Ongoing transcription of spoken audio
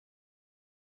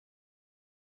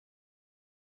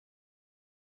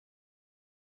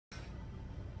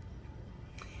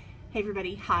Hey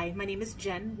everybody, hi, my name is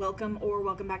Jen. Welcome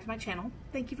back to my channel.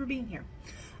 Thank you for being here.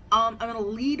 I'm going to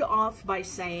lead off by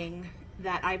saying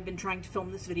that I've been trying to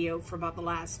film this video for about the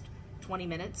last 20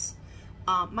 minutes.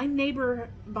 My neighbor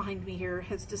behind me here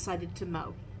has decided to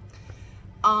mow.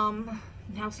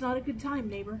 Now's not a good time,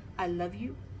 neighbor. I love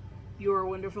you. You're a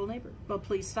wonderful neighbor, but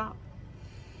please stop.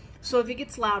 So if it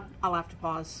gets loud, I'll have to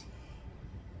pause.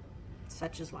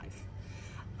 Such is life.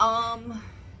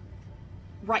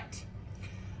 Right.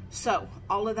 So,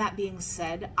 all of that being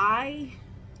said, I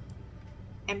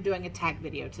am doing a tag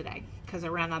video today because I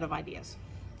ran out of ideas.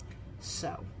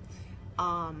 So,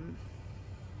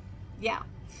 yeah.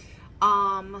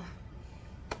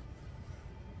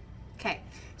 Okay,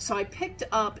 so I picked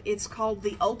up, it's called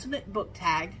the Ultimate Book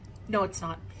Tag. No, it's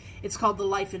not. It's called the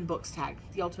Life in Books Tag.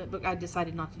 The Ultimate Book, I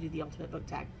decided not to do the Ultimate Book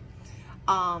Tag.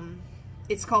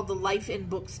 It's called the Life in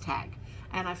Books Tag.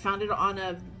 And I found it on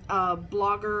a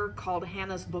blogger called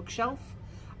Hannah's Bookshelf.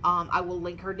 I will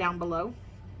link her down below.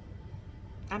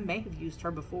 I may have used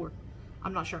her before.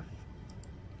 I'm not sure.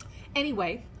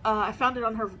 Anyway, I found it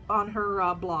on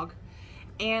her blog,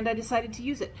 and I decided to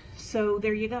use it. So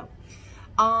there you go.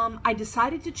 I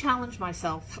decided to challenge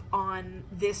myself on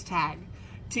this tag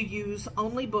to use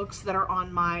only books that are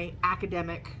on my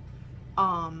academic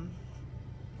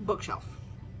bookshelf.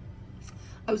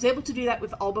 I was able to do that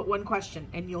with all but one question,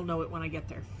 and you'll know it when I get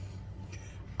there.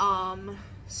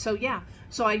 So yeah,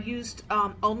 so I used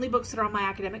only books that are on my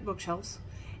academic bookshelves,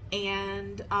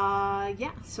 and yeah,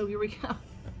 so here we go. A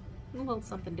little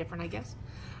something different, I guess.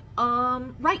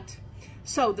 Right,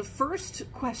 so the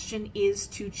first question is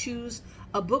to choose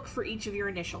a book for each of your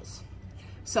initials.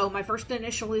 So my first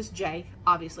initial is J,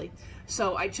 obviously.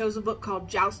 So I chose a book called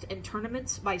Jousts and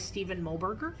Tournaments by Stephen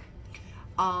Muhlberger.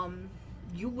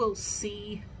 You will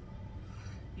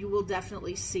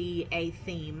definitely see a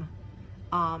theme,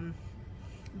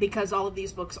 because all of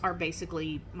these books are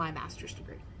basically my master's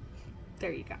degree.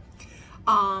 There you go.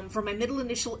 For my middle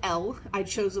initial L, I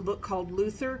chose a book called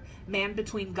Luther, Man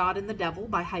Between God and the Devil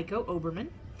by Heiko, Oberman.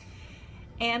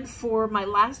 And for my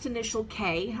last initial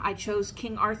K, I chose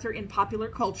King Arthur in Popular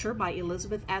Culture by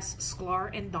Elizabeth S.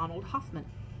 Sklar and Donald Hoffman.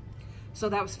 So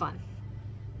that was fun.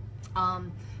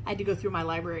 I had to go through my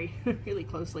library really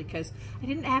closely because I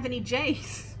didn't have any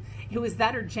J's. It was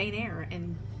that or Jane Eyre,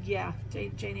 and yeah,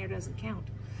 Jane Eyre doesn't count.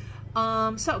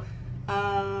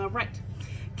 Right.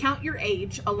 Count your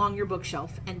age along your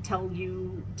bookshelf and tell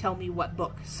me what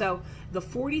book. So the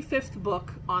 45th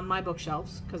book on my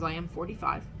bookshelves, because I am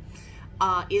 45,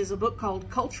 is a book called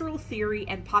Cultural Theory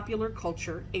and Popular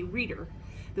Culture, A Reader,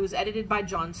 that was edited by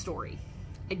John Storey.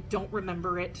 I don't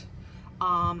remember it.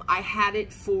 I had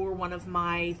it for one of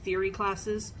my theory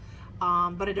classes,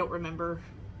 but I don't remember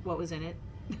what was in it.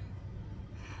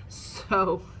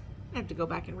 So I have to go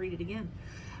back and read it again.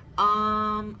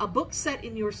 A book set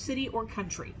in your city or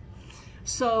country.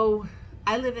 So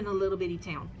I live in a little bitty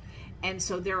town, and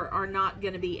so there are not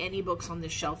going to be any books on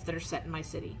this shelf that are set in my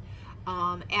city.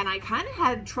 And I kind of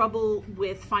had trouble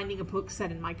with finding a book set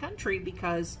in my country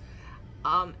because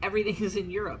everything is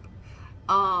in Europe.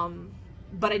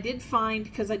 But I did find,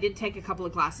 because I did take a couple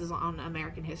of classes on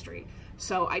American history,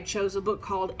 so I chose a book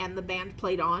called And the Band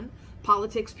Played On,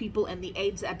 Politics, People, and the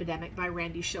AIDS Epidemic by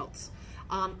Randy Shilts.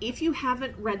 If you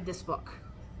haven't read this book,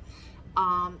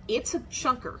 it's a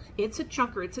chunker. It's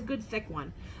a good thick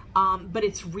one, but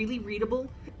it's really readable,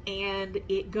 and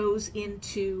it goes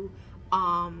into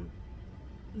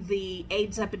the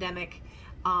AIDS epidemic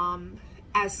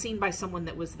as seen by someone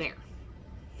that was there.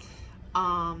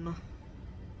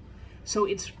 So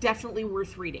it's definitely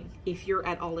worth reading if you're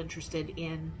at all interested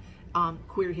in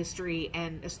queer history,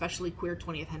 and especially queer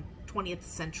 20th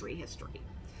century history.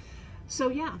 So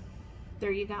yeah,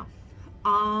 there you go.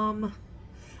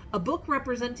 A book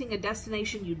representing a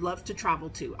destination you'd love to travel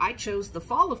to. I chose The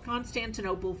Fall of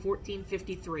Constantinople,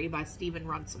 1453 by Stephen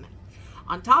Runciman.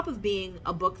 On top of being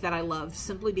a book that I love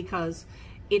simply because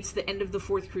it's the end of the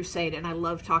Fourth Crusade, and I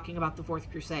love talking about the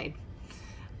Fourth Crusade.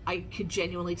 I could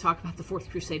genuinely talk about the Fourth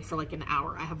Crusade for like an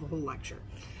hour. I have a whole lecture.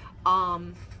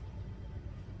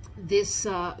 This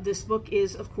book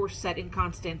is, of course, set in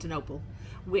Constantinople,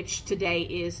 which today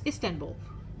is Istanbul,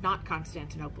 not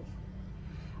Constantinople.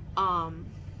 And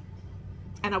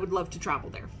I would love to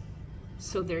travel there.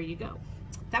 So there you go.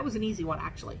 That was an easy one,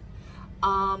 actually.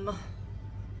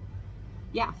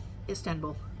 Yeah,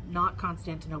 Istanbul, not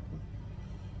Constantinople.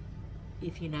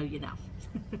 If you know, you know.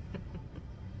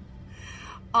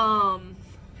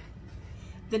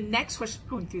 The next question, I'm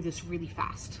going through this really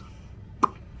fast.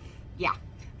 Yeah.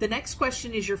 The next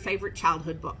question is your favorite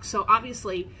childhood book. So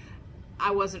obviously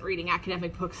I wasn't reading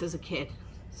academic books as a kid.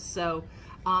 So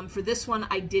For this one,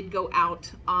 I did go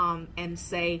out and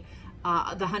say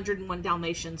The 101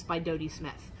 Dalmatians by Dodie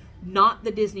Smith. Not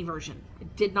the Disney version. I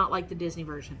did not like the Disney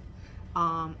version.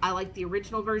 I like the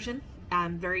original version.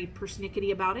 I'm very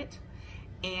persnickety about it.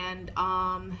 And,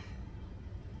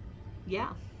 yeah.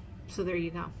 So there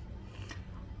you go.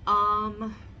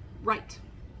 Right.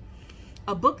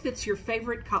 A book that's your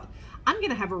favorite color. I'm going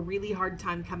to have a really hard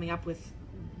time coming up with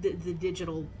the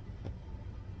digital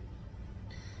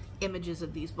images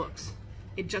of these books.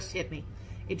 It just hit me.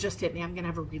 It just hit me. I'm going to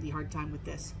have a really hard time with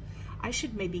this. I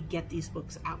should maybe get these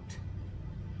books out.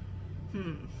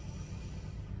 I'm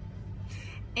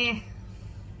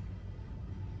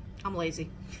lazy.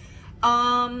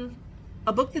 A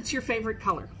book that's your favorite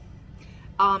color.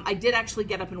 I did actually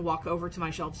get up and walk over to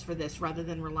my shelves for this rather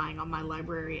than relying on my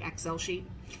library Excel sheet.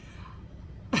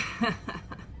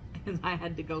 And I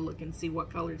had to go look and see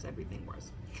what colors everything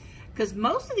was. Because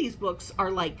most of these books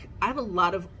are like, I have a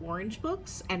lot of orange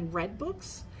books and red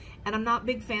books, and I'm not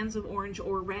big fans of orange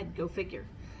or red, go figure.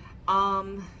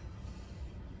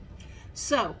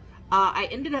 So, I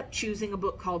ended up choosing a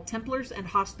book called Templars and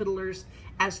Hospitallers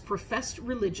as Professed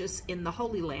Religious in the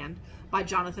Holy Land by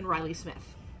Jonathan Riley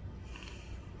Smith.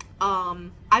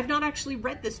 I've not actually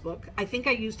read this book. I think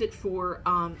I used it for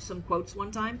some quotes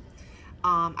one time.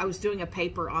 I was doing a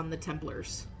paper on the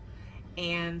Templars,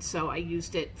 and so I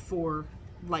used it for,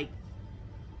 like,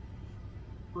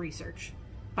 research,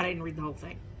 but I didn't read the whole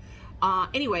thing.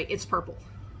 Anyway, it's purple,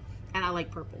 and I like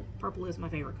purple. Purple is my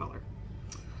favorite color.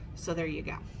 So there you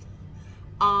go.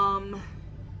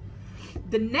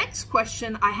 The next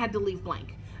question I had to leave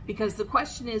blank, because the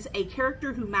question is a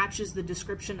character who matches the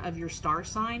description of your star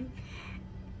sign.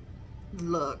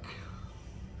 Look.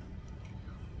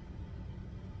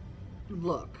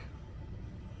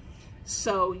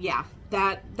 So yeah,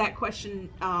 that question,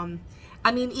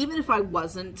 I mean, even if I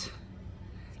wasn't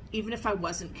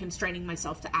constraining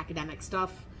myself to academic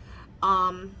stuff,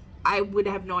 I would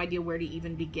have no idea where to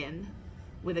even begin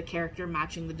with a character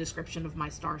matching the description of my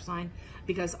star sign,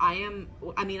 because I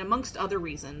mean, amongst other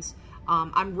reasons,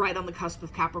 I'm right on the cusp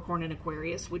of Capricorn and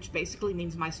Aquarius, which basically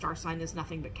means my star sign is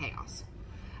nothing but chaos.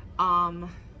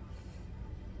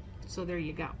 So there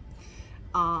you go.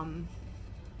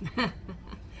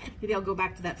 Maybe I'll go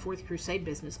back to that Fourth Crusade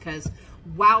business, because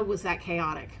wow, was that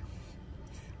chaotic.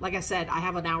 Like I said, I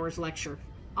have an hour's lecture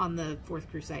on the Fourth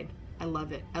Crusade. I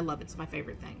love it. I love it. It's my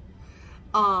favorite thing.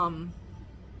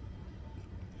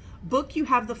 Book you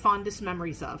have the fondest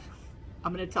memories of.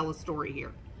 I'm going to tell a story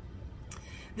here.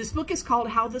 This book is called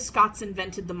How the Scots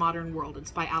Invented the Modern World.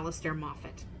 It's by Alistair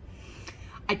Moffat.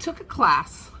 I took a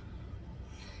class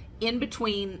in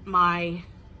between my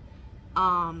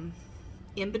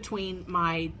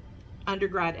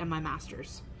undergrad and my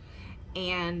master's,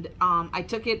 and I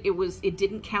took it. It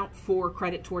didn't count for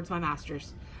credit towards my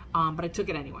master's, but I took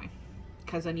it anyway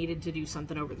because I needed to do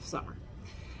something over the summer.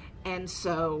 And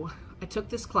so I took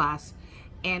this class,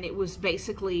 and it was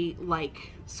basically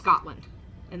like Scotland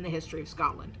and the history of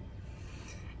Scotland.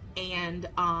 And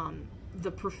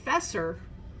the professor,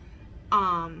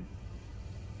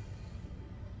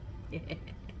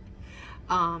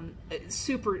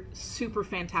 super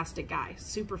fantastic guy,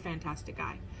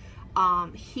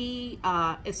 he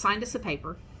assigned us a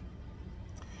paper,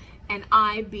 and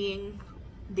I, being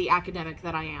the academic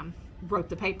that I am, wrote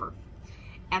the paper.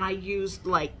 And I used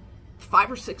like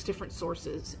 5 or 6 different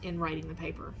sources in writing the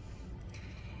paper.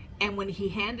 And when he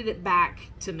handed it back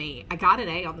to me, I got an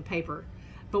A on the paper,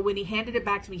 but when he handed it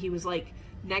back to me, he was like,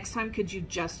 next time, could you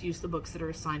just use the books that are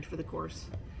assigned for the course?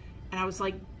 And I was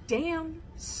like, damn,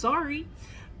 sorry.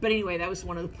 But anyway, that was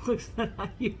one of the books that I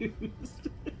used.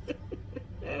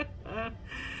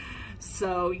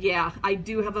 So yeah, I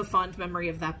do have a fond memory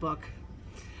of that book.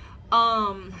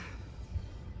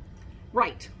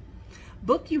 Right.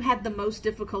 Book you had the most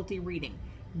difficulty reading.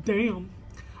 Damn.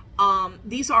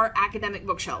 These are academic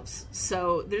bookshelves,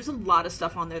 so there's a lot of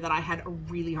stuff on there that I had a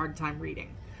really hard time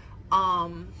reading. A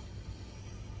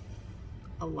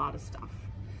lot of stuff.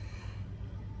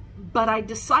 But I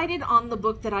decided on the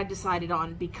book that I decided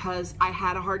on because I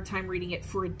had a hard time reading it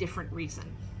for a different reason.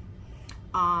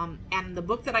 And the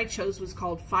book that I chose was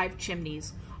called 5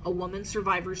 Chimneys, A Woman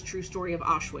Survivor's True Story of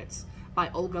Auschwitz by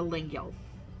Olga Lengyel.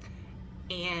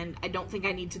 And I don't think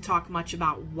I need to talk much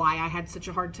about why I had such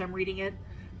a hard time reading it,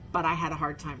 but I had a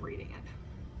hard time reading it.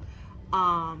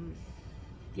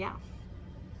 Yeah.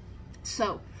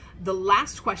 So, the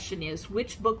last question is,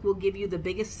 which book will give you the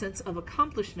biggest sense of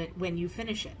accomplishment when you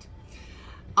finish it?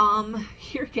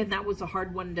 Here again, that was a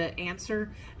hard one to answer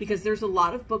because there's a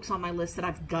lot of books on my list that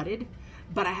I've gutted,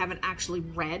 but I haven't actually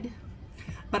read.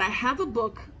 But I have a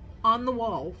book on the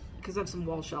wall, because I have some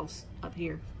wall shelves up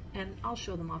here, and I'll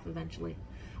show them off eventually.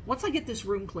 Once I get this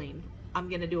room clean, I'm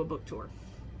going to do a book tour.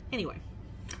 Anyway,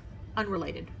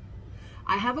 unrelated.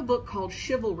 I have a book called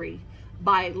Chivalry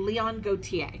by Léon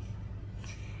Gautier,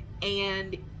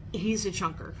 and he's a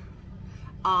chunker.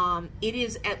 It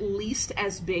is at least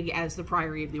as big as The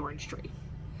Priory of the Orange Tree,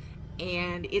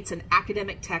 and it's an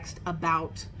academic text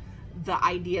about the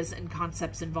ideas and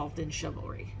concepts involved in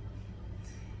chivalry.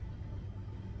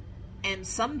 And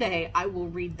someday I will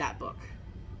read that book.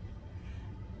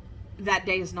 That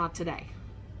day is not today,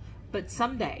 but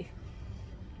someday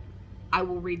I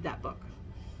will read that book.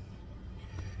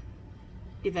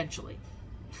 Eventually.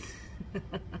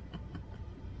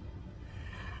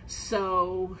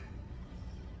 So,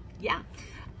 yeah.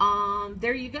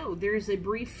 There you go. There's a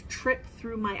brief trip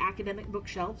through my academic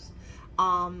bookshelves.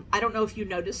 I don't know if you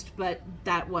noticed, but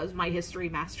that was my history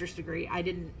master's degree. I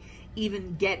didn't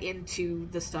even get into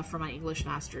the stuff for my English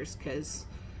master's because,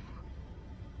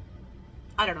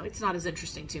 I don't know, it's not as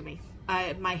interesting to me.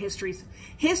 My history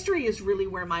is really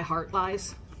where my heart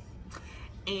lies.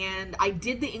 And I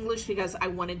did the English because I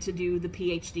wanted to do the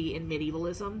PhD in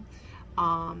medievalism.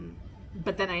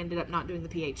 But then I ended up not doing the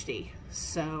PhD.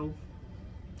 So,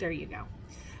 there you go.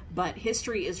 But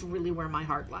history is really where my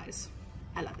heart lies.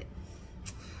 I love it.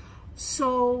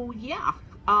 So, yeah.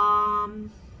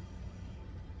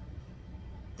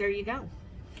 There you go.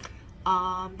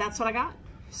 That's what I got.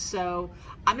 So,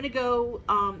 I'm going to go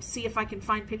see if I can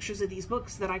find pictures of these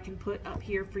books that I can put up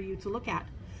here for you to look at.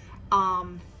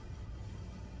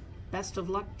 Best of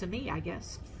luck to me, I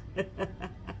guess.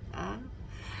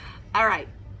 All right.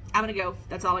 I'm going to go.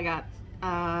 That's all I got.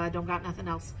 Don't got nothing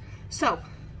else. So,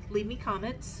 leave me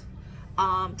comments.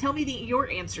 Tell me your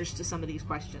answers to some of these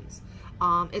questions.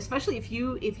 Especially if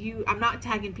you, I'm not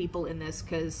tagging people in this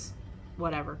because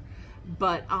whatever.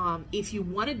 But if you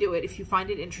want to do it, if you find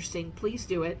it interesting, please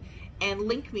do it. And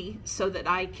link me so that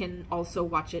I can also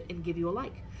watch it and give you a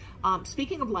like.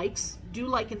 Speaking of likes, do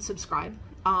like and subscribe.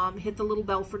 Hit the little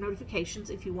bell for notifications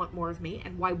if you want more of me.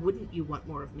 And why wouldn't you want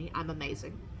more of me? I'm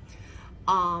amazing.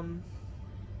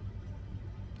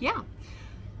 Yeah.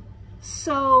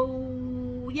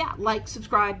 So, yeah, like,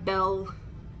 subscribe, bell,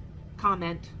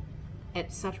 comment,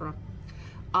 etc.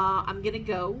 I'm going to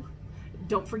go.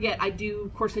 Don't forget,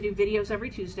 of course, I do videos every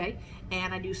Tuesday,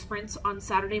 and I do sprints on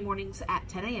Saturday mornings at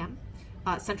 10 a.m.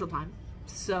 Central Time.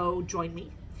 So, join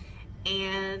me.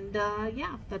 And,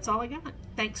 yeah, that's all I got.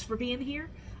 Thanks for being here.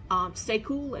 Stay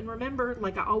cool, and remember,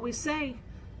 like I always say,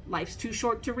 life's too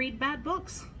short to read bad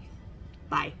books.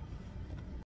 Bye.